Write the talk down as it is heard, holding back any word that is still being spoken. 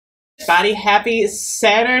Everybody, happy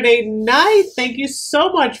Saturday night. Thank you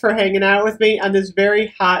so much for hanging out with me on this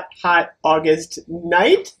very hot August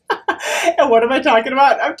night. And what am I talking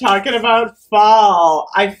about? I'm talking about fall.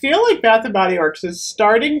 I feel like Bath & Body Works is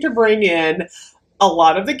starting to bring in a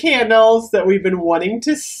lot of the candles that we've been wanting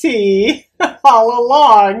to see all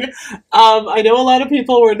along. I know a lot of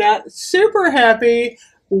people were not super happy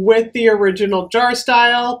with the original jar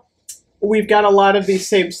style. We've got a lot of these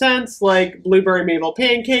same scents, like blueberry maple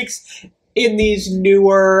pancakes, in these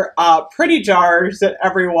newer pretty jars that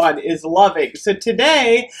everyone is loving. So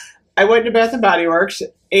today, I went to Bath & Body Works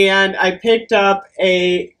and I picked up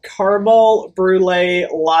a caramel brulee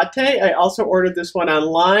latte. I also ordered this one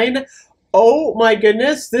online. Oh my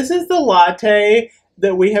goodness, this is the latte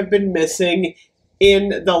that we have been missing in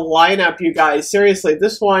the lineup, you guys. Seriously,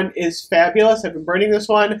 this one is fabulous. I've been burning this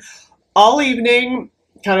one all evening.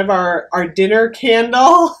 Kind of our dinner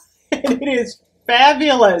candle, and it is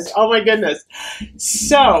fabulous. Oh my goodness.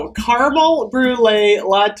 So, caramel brulee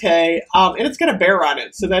latte, and it's got a bear on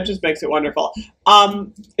it, so that just makes it wonderful.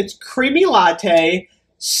 It's creamy latte,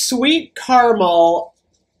 sweet caramel,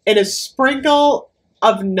 and a sprinkle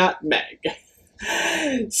of nutmeg.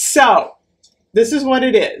 So, this is what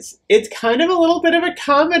it is. It's kind of a little bit of a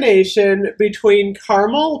combination between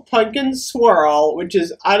caramel pumpkin swirl, which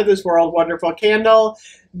is out of this world wonderful candle.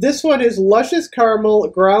 This one is luscious caramel,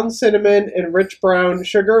 ground cinnamon, and rich brown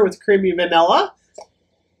sugar with creamy vanilla.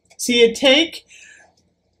 So you take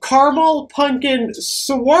caramel pumpkin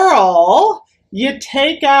swirl, you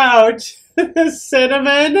take out the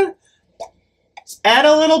cinnamon, add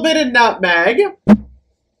a little bit of nutmeg.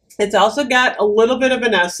 It's also got a little bit of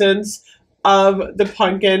an essence of the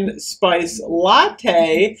pumpkin spice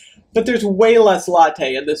latte, but there's way less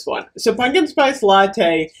latte in this one. So pumpkin spice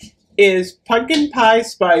latte is pumpkin pie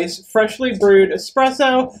spice, freshly brewed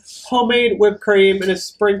espresso, homemade whipped cream, and a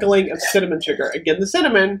sprinkling of cinnamon sugar. Again, the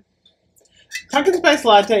cinnamon. Pumpkin spice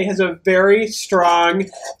latte has a very strong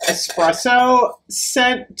espresso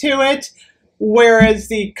scent to it, whereas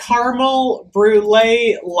the caramel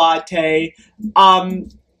brulee latte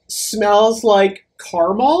smells like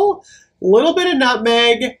caramel, little bit of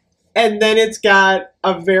nutmeg, and then it's got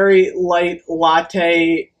a very light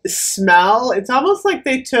latte smell. It's almost like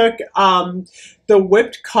they took the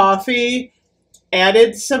whipped coffee,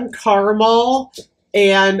 added some caramel,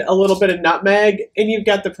 and a little bit of nutmeg, and you've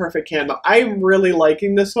got the perfect candle. I'm really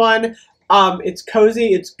liking this one. It's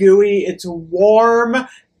cozy, it's gooey, it's warm,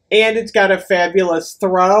 and it's got a fabulous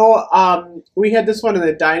throw. We had this one in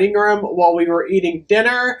the dining room while we were eating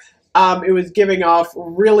dinner. It was giving off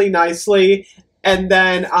really nicely, and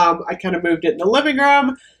then I kind of moved it in the living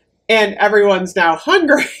room, and everyone's now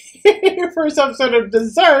hungry for some sort of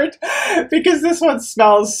dessert because this one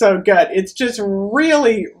smells so good. It's just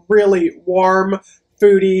really, really warm,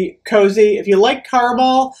 foodie, cozy. If you like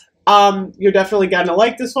caramel, you're definitely going to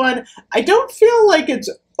like this one. I don't feel like it's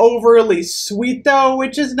overly sweet though,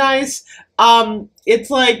 which is nice. It's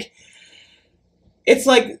like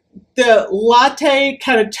the latte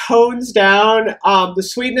kind of tones down the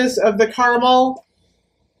sweetness of the caramel.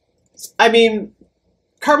 I mean,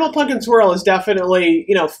 caramel pumpkin swirl is definitely,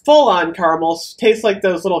 you know, full-on caramel. Tastes like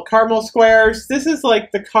those little caramel squares. This is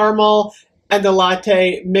like the caramel and the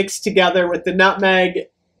latte mixed together with the nutmeg,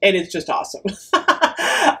 and it's just awesome.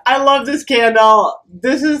 I love this candle.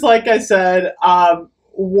 This is, like I said,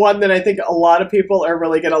 one that I think a lot of people are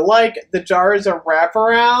really going to like. The jar is a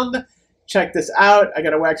wraparound. Check this out. I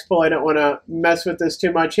got a wax pull. I don't want to mess with this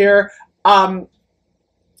too much here. But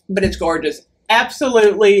it's gorgeous.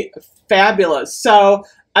 Absolutely fabulous. So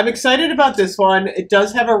I'm excited about this one. It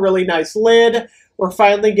does have a really nice lid. We're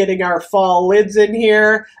finally getting our fall lids in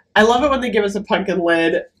here. I love it when they give us a pumpkin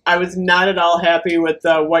lid. I was not at all happy with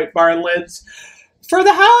the White Barn lids. For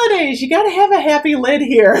the holidays, you got to have a happy lid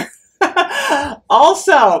here.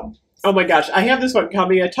 Also, oh my gosh, I have this one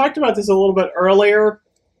coming. I talked about this a little bit earlier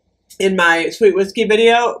in my sweet whiskey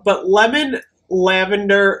video, but lemon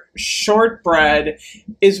lavender shortbread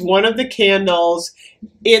is one of the candles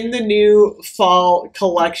in the new fall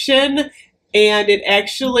collection, and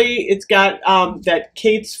it's got that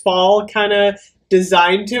Kate's Fall kind of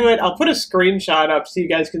design to it. I'll put a screenshot up so you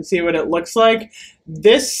guys can see what it looks like.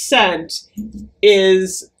 This scent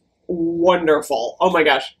is wonderful. Oh my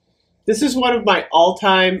gosh. This is one of my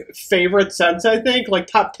all-time favorite scents, I think, like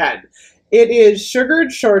top 10. It is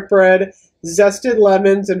sugared shortbread, zested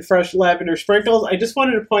lemons, and fresh lavender sprinkles. I just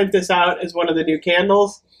wanted to point this out as one of the new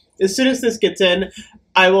candles. As soon as this gets in,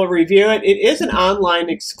 I will review it. It is an online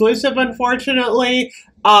exclusive, unfortunately,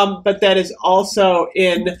 but that is also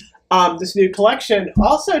in this new collection.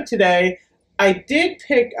 Also today, I did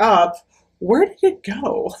pick up Where did it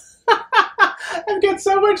go? I've got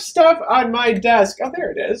so much stuff on my desk. Oh,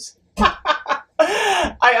 there it is.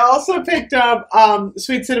 I also picked up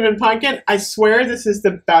Sweet Cinnamon Pumpkin. I swear this is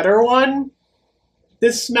the better one.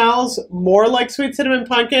 This smells more like Sweet Cinnamon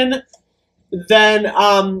Pumpkin than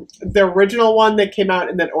the original one that came out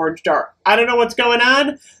in that orange jar. I don't know what's going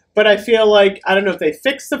on, but I feel like, I don't know if they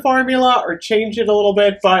fixed the formula or changed it a little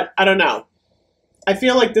bit, but I don't know. I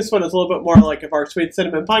feel like this one is a little bit more like of our Sweet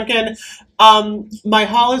Cinnamon Pumpkin. My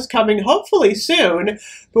haul is coming hopefully soon,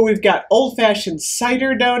 but we've got old-fashioned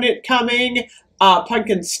cider donut coming,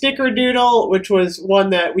 pumpkin snickerdoodle, which was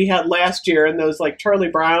one that we had last year in those like Charlie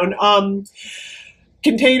Brown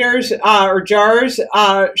containers or jars,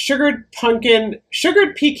 sugared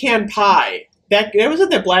pecan pie. That was in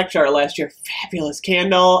the black jar last year. Fabulous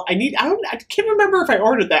candle. I can't remember if I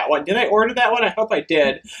ordered that one. Did I order that one? I hope I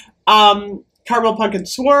did. Caramel pumpkin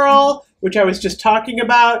swirl, which I was just talking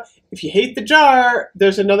about. If you hate the jar,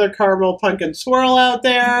 there's another caramel pumpkin swirl out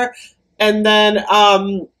there. And then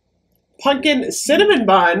pumpkin cinnamon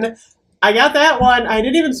bun. I got that one. I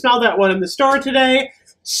didn't even smell that one in the store today.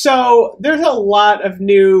 So there's a lot of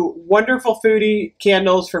new wonderful foodie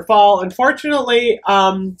candles for fall. Unfortunately,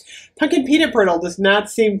 pumpkin peanut brittle does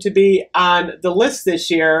not seem to be on the list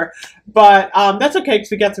this year, but that's okay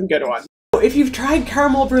because we got some good ones. If you've tried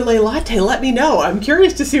caramel brulee latte, let me know. I'm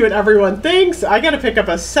curious to see what everyone thinks. I got to pick up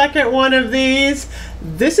a second one of these.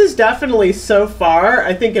 This is definitely so far,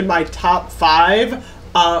 I think, in my top 5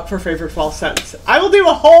 for favorite fall scents. I will do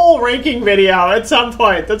a whole ranking video at some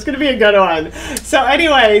point. That's going to be a good one. So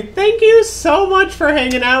anyway, thank you so much for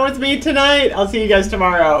hanging out with me tonight. I'll see you guys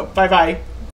tomorrow. Bye-bye.